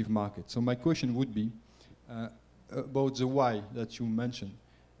 competitive market. So my question would be about the why that you mentioned.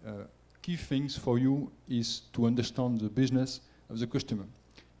 Key things for you is to understand the business of the customer.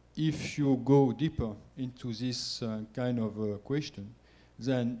 If you go deeper into this kind of question,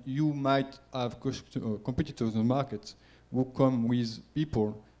 then you might have competitors in the market who come with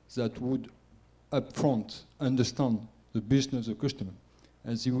people that would upfront understand the business of the customer.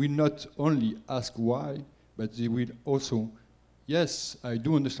 And they will not only ask why, but they will also, yes, I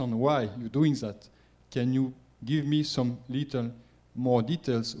do understand why you're doing that. Can you give me some little more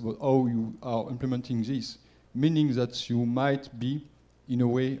details about how you are implementing this? Meaning that you might be, in a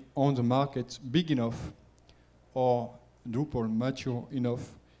way, on the market big enough or Drupal mature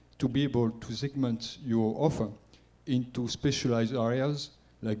enough to be able to segment your offer into specialized areas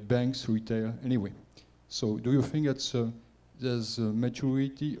like banks, retail, anyway. So do you think that there's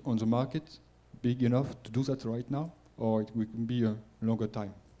maturity on the market big enough to do that right now, or it will be a longer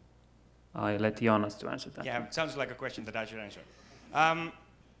time? I let Jonas to answer that. Yeah, it sounds like a question that I should answer.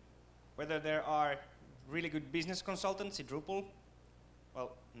 Whether there are really good business consultants in Drupal,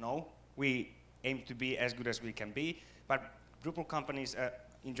 well, no. We aim to be as good as we can be, but Drupal companies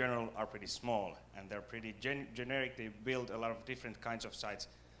in general are pretty small, and they're pretty generic. They build a lot of different kinds of sites.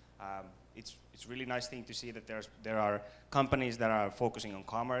 It's really nice thing to see that there are companies that are focusing on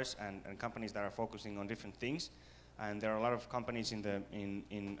commerce and companies that are focusing on different things, and there are a lot of companies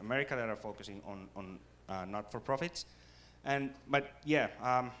in America that are focusing on not-for-profits. But yeah,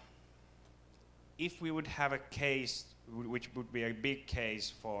 if we would have a case which would be a big case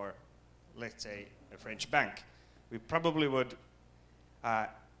for, let's say, a French bank, we probably would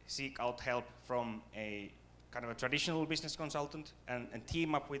seek out help from a kind of a traditional business consultant and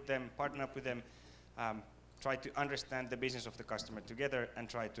team up with them, partner up with them, try to understand the business of the customer together and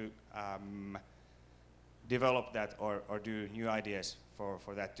try to develop that or do new ideas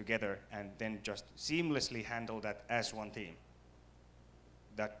for that together, and then just seamlessly handle that as one team.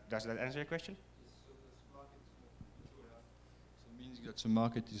 Does that answer your question? So it means that the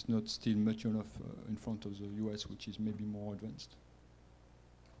market is not still mature enough in front of the US, which is maybe more advanced.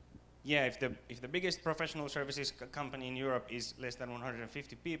 Yeah, if the biggest professional services company in Europe is less than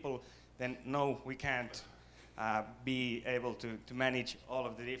 150 people, then no, we can't be able to manage all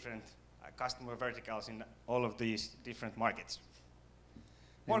of the different customer verticals in all of these different markets.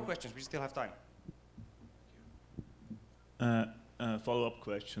 More questions, we still have time. Follow-up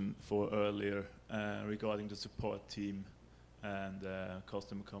question for earlier regarding the support team and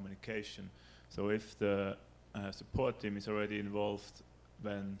customer communication. So if the support team is already involved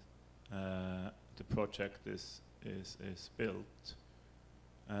when the project is built,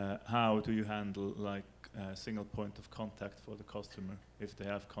 how do you handle like a single point of contact for the customer if they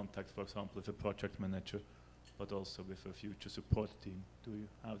have contact, for example, with a project manager, but also with a future support team?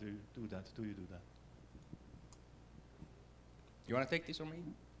 How do you do that? Do you do that? You want to take this or me?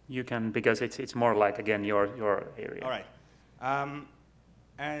 You can, because it's more like, again, your area. All right.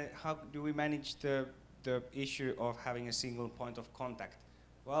 And how do we manage the issue of having a single point of contact?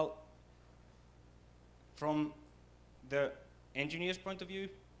 Well, from the engineer's point of view,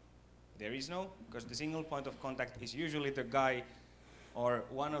 there is no, because the single point of contact is usually the guy or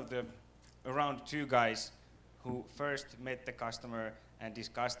one of the around two guys who first met the customer and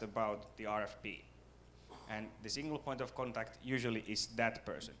discussed about the RFP. And the single point of contact usually is that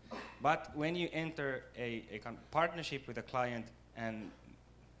person. But when you enter a kind of partnership with a client and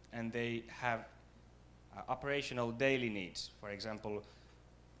they have operational daily needs, for example,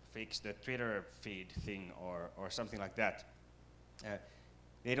 fix the Twitter feed thing or something like that,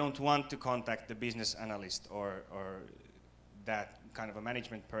 they don't want to contact the business analyst or that kind of a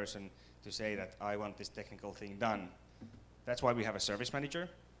management person to say that I want this technical thing done. That's why we have a service manager.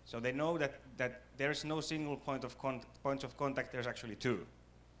 So they know that there's no single points of contact, there's actually two.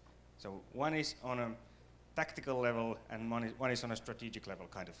 So one is on a tactical level and one is on a strategic level,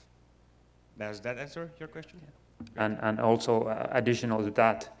 kind of. Does that answer your question? Yeah. And also additional to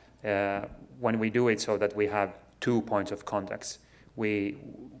that, when we do it so that we have 2 points of contacts, we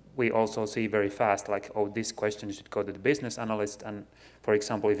also see very fast, like, oh, this question should go to the business analyst, and for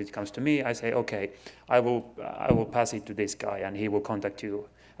example, if it comes to me, I say, okay, I will pass it to this guy, and he will contact you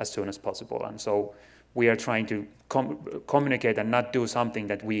as soon as possible. And so we are trying to communicate and not do something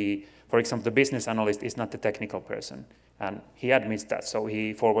that we, for example, the business analyst is not the technical person, and he admits that, so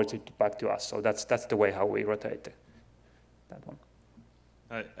he forwards it back to us. So that's the way how we rotate that one.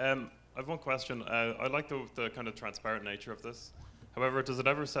 Hi, I have one question. I like the kind of transparent nature of this. However, does it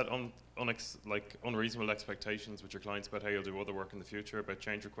ever set unreasonable expectations with your clients about how you'll do other work in the future, about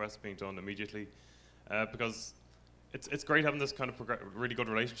change requests being done immediately? Because it's great having this kind of really good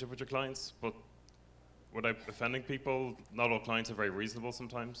relationship with your clients, but without offending people, not all clients are very reasonable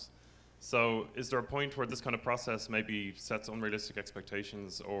sometimes. So is there a point where this kind of process maybe sets unrealistic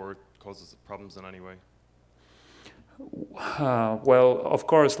expectations or causes problems in any way? Well, of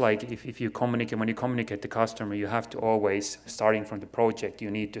course, like if you communicate, when you communicate to the customer, you have to always, starting from the project,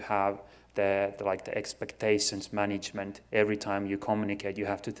 you need to have the expectations management. Every time you communicate, you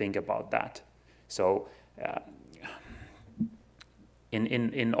have to think about that. So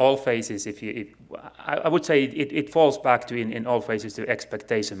in all phases, I would say it falls back to in all phases to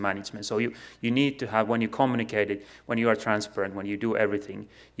expectation management. So you need to have, when you communicate it, when you are transparent, when you do everything,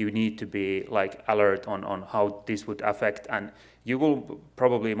 you need to be like alert on how this would affect, and you will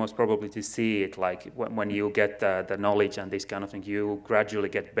most probably to see it like when you get the knowledge and this kind of thing, you gradually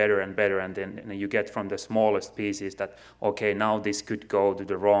get better and better, and then you get from the smallest pieces that, okay, now this could go to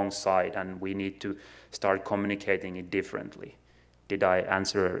the wrong side and we need to start communicating it differently. Did I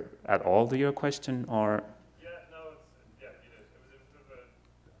answer at all to your question, or? Yeah, no, you did. It was a bit of an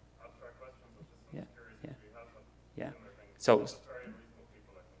abstract question, but just curious if we have Yeah. similar things. So. That's very reasonable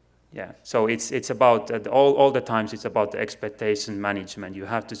people, I think. Yeah, so it's about all the times it's about the expectation management. You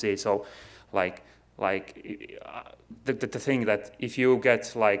have to see, so like the thing that if you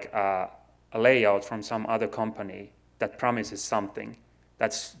get like a layout from some other company that promises something,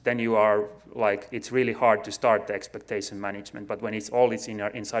 then you are like, it's really hard to start the expectation management. But when it's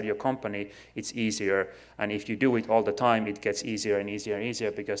inside your company, it's easier. And if you do it all the time, it gets easier and easier and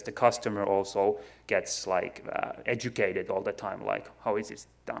easier, because the customer also gets like educated all the time, like how is this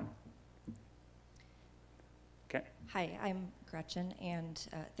done. Okay. Hi, I'm Gretchen, and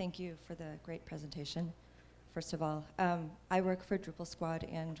thank you for the great presentation. First of all, I work for Drupal Squad,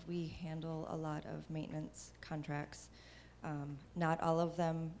 and we handle a lot of maintenance contracts. Not all of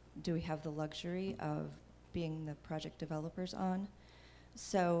them do we have the luxury of being the project developers on.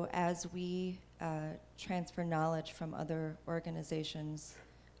 So as we transfer knowledge from other organizations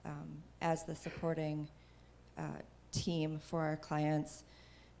as the supporting team for our clients,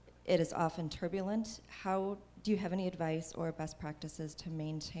 it is often turbulent. How do you have any advice or best practices to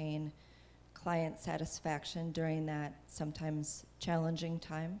maintain client satisfaction during that sometimes challenging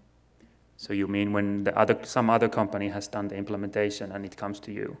time? So you mean when some other company has done the implementation and it comes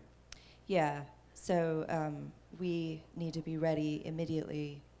to you? Yeah, so we need to be ready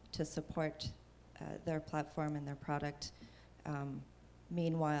immediately to support their platform and their product.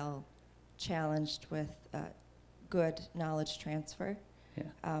 Meanwhile, challenged with good knowledge transfer,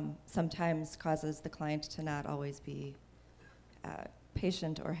 sometimes causes the client to not always be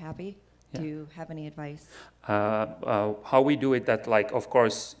patient or happy. Do you have any advice? How we do it, that like, of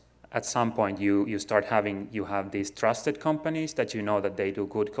course, at some point you have these trusted companies that you know that they do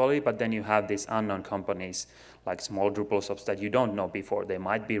good quality, but then you have these unknown companies like small Drupal shops that you don't know before. They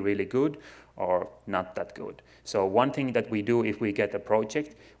might be really good or not that good. So one thing that we do if we get a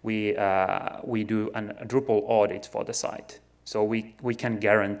project, we do a Drupal audit for the site. So we can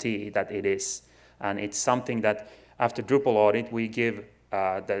guarantee that it is. And it's something that after Drupal audit, we give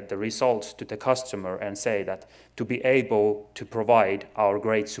the results to the customer and say that to be able to provide our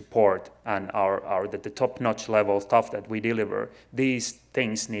great support and the top-notch level stuff that we deliver, these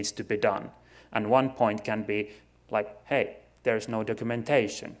things needs to be done. And one point can be like, hey, there's no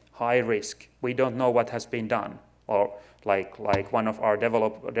documentation, high risk, we don't know what has been done. Or like one of our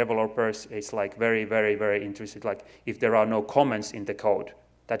developers is like very, very, very interested, like if there are no comments in the code,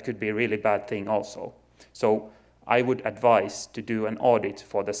 that could be a really bad thing also. So I would advise to do an audit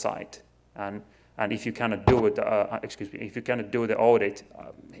for the site, and if you cannot do it, if you cannot do the audit,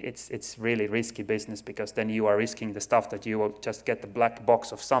 it's really risky business, because then you are risking the stuff that you will just get the black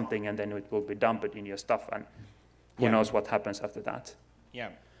box of something, and then it will be dumped in your stuff, and who knows what happens after that. Yeah,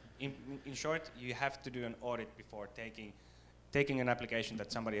 in short, you have to do an audit before taking an application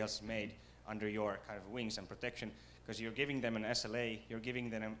that somebody else made under your kind of wings and protection, because you're giving them an SLA, you're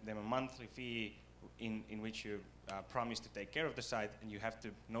giving them a monthly fee in which you promise to take care of the site, and you have to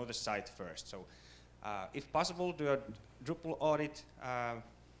know the site first. So if possible, do a Drupal audit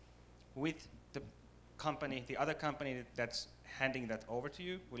with the other company that's handing that over to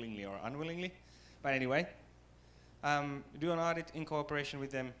you, willingly or unwillingly. But anyway, do an audit in cooperation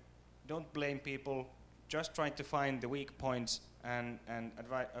with them. Don't blame people. Just try to find the weak points and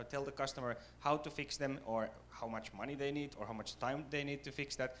tell the customer how to fix them, or how much money they need, or how much time they need to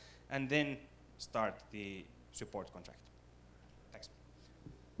fix that, and then start the support contract. Thanks.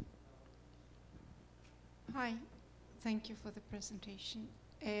 Hi, thank you for the presentation.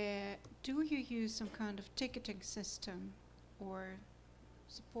 Do you use some kind of ticketing system or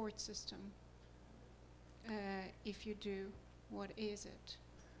support system? If you do, what is it?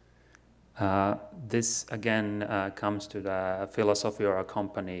 This again comes to the philosophy of our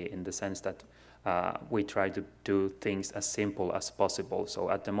company, in the sense that we try to do things as simple as possible.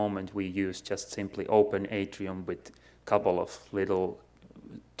 So at the moment we use just simply open Atrium with a couple of little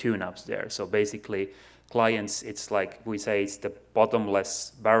tune-ups there. So basically clients, it's like we say, it's the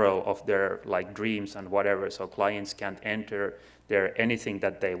bottomless barrel of their like dreams and whatever. So clients can't enter there anything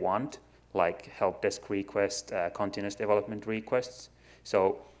that they want, like help desk requests, continuous development requests.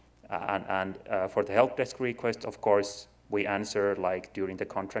 So for the help desk request, of course, we answer like during the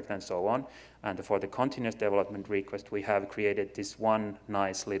contract and so on. And for the continuous development request, we have created this one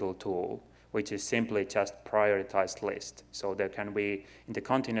nice little tool, which is simply just prioritized list. So there can be, in the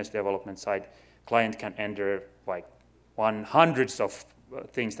continuous development side, client can enter like hundreds of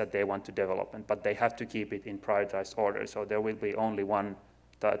things that they want to develop, but they have to keep it in prioritized order. So there will be only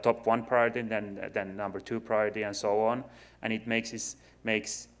the top one priority, then number two priority, and so on. And it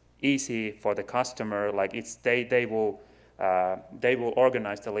makes easy for the customer. Like they will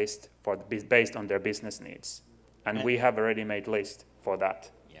organize the list based on their business needs, and we have a ready-made list for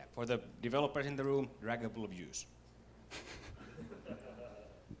that. Yeah, For the developers in the room, draggable views.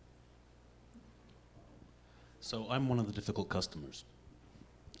 So I'm one of the difficult customers.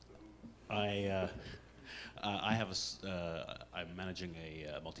 I'm managing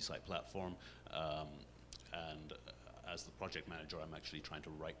a multi-site platform, and as the project manager, I'm actually trying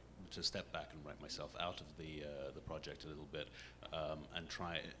to step back and write myself out of the project a little bit, and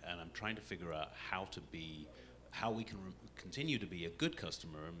I'm trying to figure out how we can continue to be a good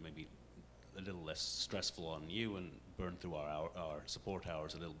customer, and maybe a little less stressful on you, and burn through our support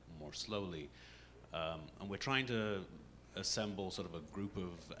hours a little more slowly. And we're trying to assemble sort of a group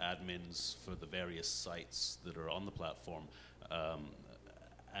of admins for the various sites that are on the platform,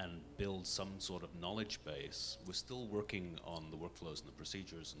 and build some sort of knowledge base. We're still working on the workflows and the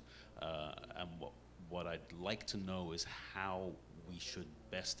procedures, and what I'd like to know is how we should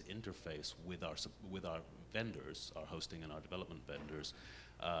best interface with our vendors, our hosting and our development vendors,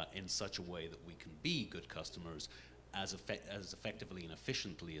 in such a way that we can be good customers as effectively and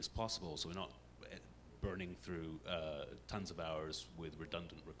efficiently as possible, so we're not burning through tons of hours with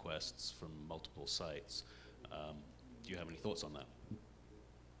redundant requests from multiple sites. Do you have any thoughts on that?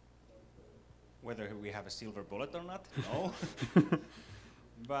 Whether we have a silver bullet or not, no.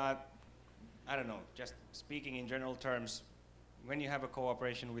 But I don't know, just speaking in general terms, when you have a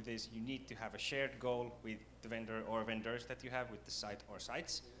cooperation with this, you need to have a shared goal with the vendor or vendors that you have with the site or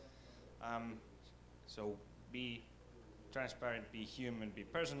sites. So be transparent, be human, be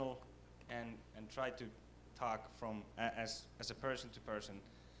personal, and try to talk from as a person to person.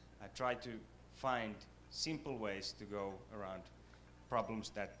 Try to find simple ways to go around problems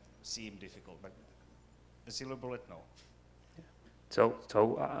that seem difficult, but a silver bullet, no. So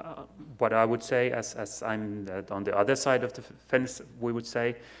what I would say, as I'm on the other side of the fence, we would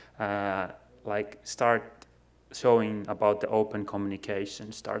say, like start showing about the open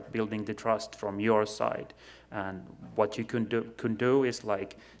communication, start building the trust from your side. And what you can do is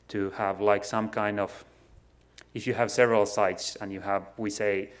like to have like some kind of, if you have several sites and you have, we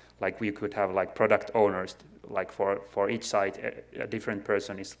say, like we could have like product owners, like for each site, a different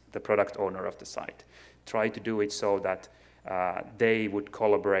person is the product owner of the site. Try to do it so that they would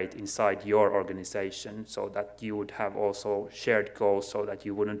collaborate inside your organization, so that you would have also shared goals, so that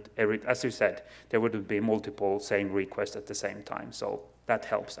you wouldn't, as you said, there wouldn't be multiple same requests at the same time. So that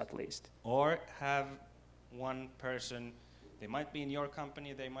helps at least. Or have one person, they might be in your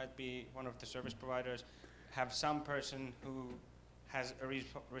company, they might be one of the service providers, have some person who has a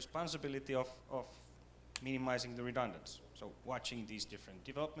responsibility of minimizing the redundancy. So watching these different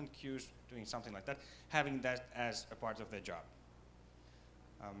development queues, doing something like that, having that as a part of their job.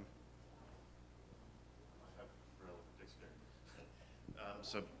 I have relevant experience.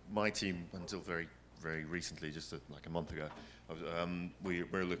 So my team, until very, very recently, just like a month ago,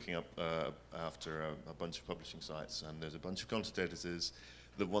 we're looking up after a bunch of publishing sites, and there's a bunch of content editors.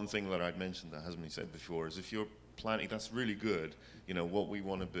 The one thing that I'd mentioned that hasn't been said before is if you're planning, that's really good. You know, what we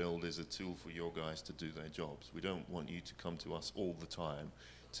want to build is a tool for your guys to do their jobs. We don't want you to come to us all the time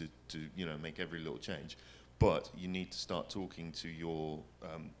to you know, make every little change. But you need to start talking to your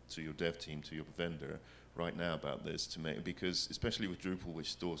dev team, to your vendor right now about this, to make, because especially with Drupal,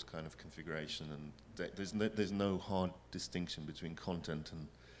 which stores kind of configuration, and there's no hard distinction between content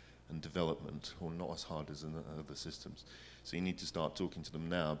and development, or not as hard as in other systems. So you need to start talking to them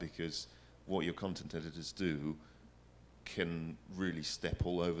now, because what your content editors do can really step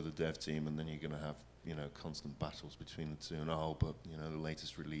all over the dev team, and then you're going to have, you know, constant battles between the two. And oh, but you know, the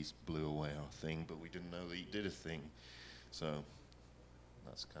latest release blew away our thing, but we didn't know that you did a thing. So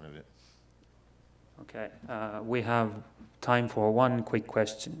that's kind of it. Okay, we have time for one quick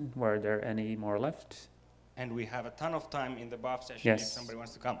question. Were there any more left? And we have a ton of time in the BAF session, yes, if somebody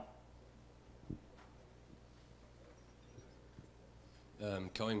wants to come.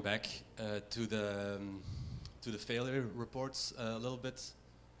 Going back to the failure reports a little bit,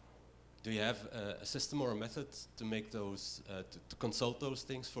 do you have a system or a method to make those, to consult those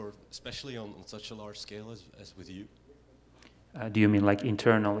things for, especially on such a large scale as with you? Do you mean like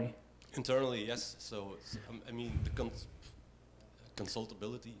internally? Internally, yes. So I mean the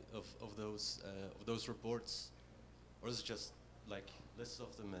consultability of those reports, or is it just like lists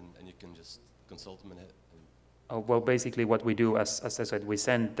of them and you can just consult them in it? Well, basically what we do, as I said, we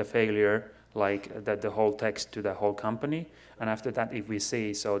send the failure, like the whole text to the whole company, and after that, if we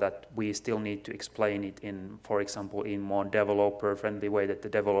see so that we still need to explain it in, for example, in more developer-friendly way that the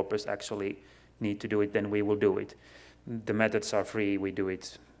developers actually need to do it, then we will do it. The methods are free, we do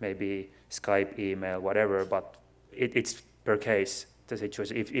it maybe Skype, email, whatever, but it's per case the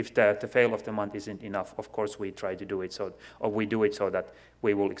situation. If the fail of the month isn't enough, of course we try to do it so, or we do it so that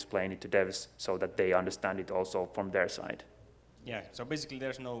we will explain it to devs so that they understand it also from their side. Yeah, so basically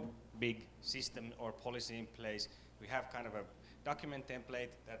there's no big system or policy in place. We have kind of a document template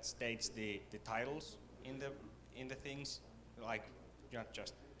that states the titles in the things, like not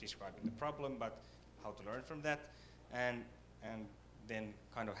just describing the problem, but how to learn from that, and then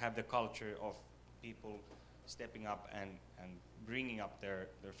kind of have the culture of people stepping up and bringing up their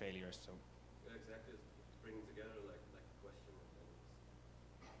failures. So yeah, exactly, bringing together like a question.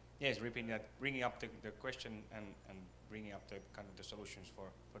 Yes, bringing up the question and bringing up the kind of the solutions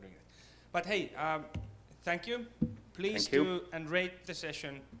for doing it. But hey, thank you. Please do and rate the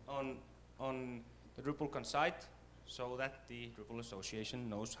session on the DrupalCon site so that the Drupal Association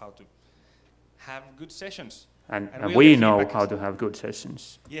knows how to have good sessions. And we know how to have good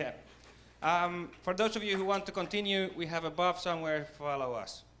sessions. Yeah. For those of you who want to continue, we have above somewhere, follow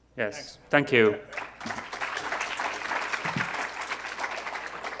us. Yes. Thanks. Thank you.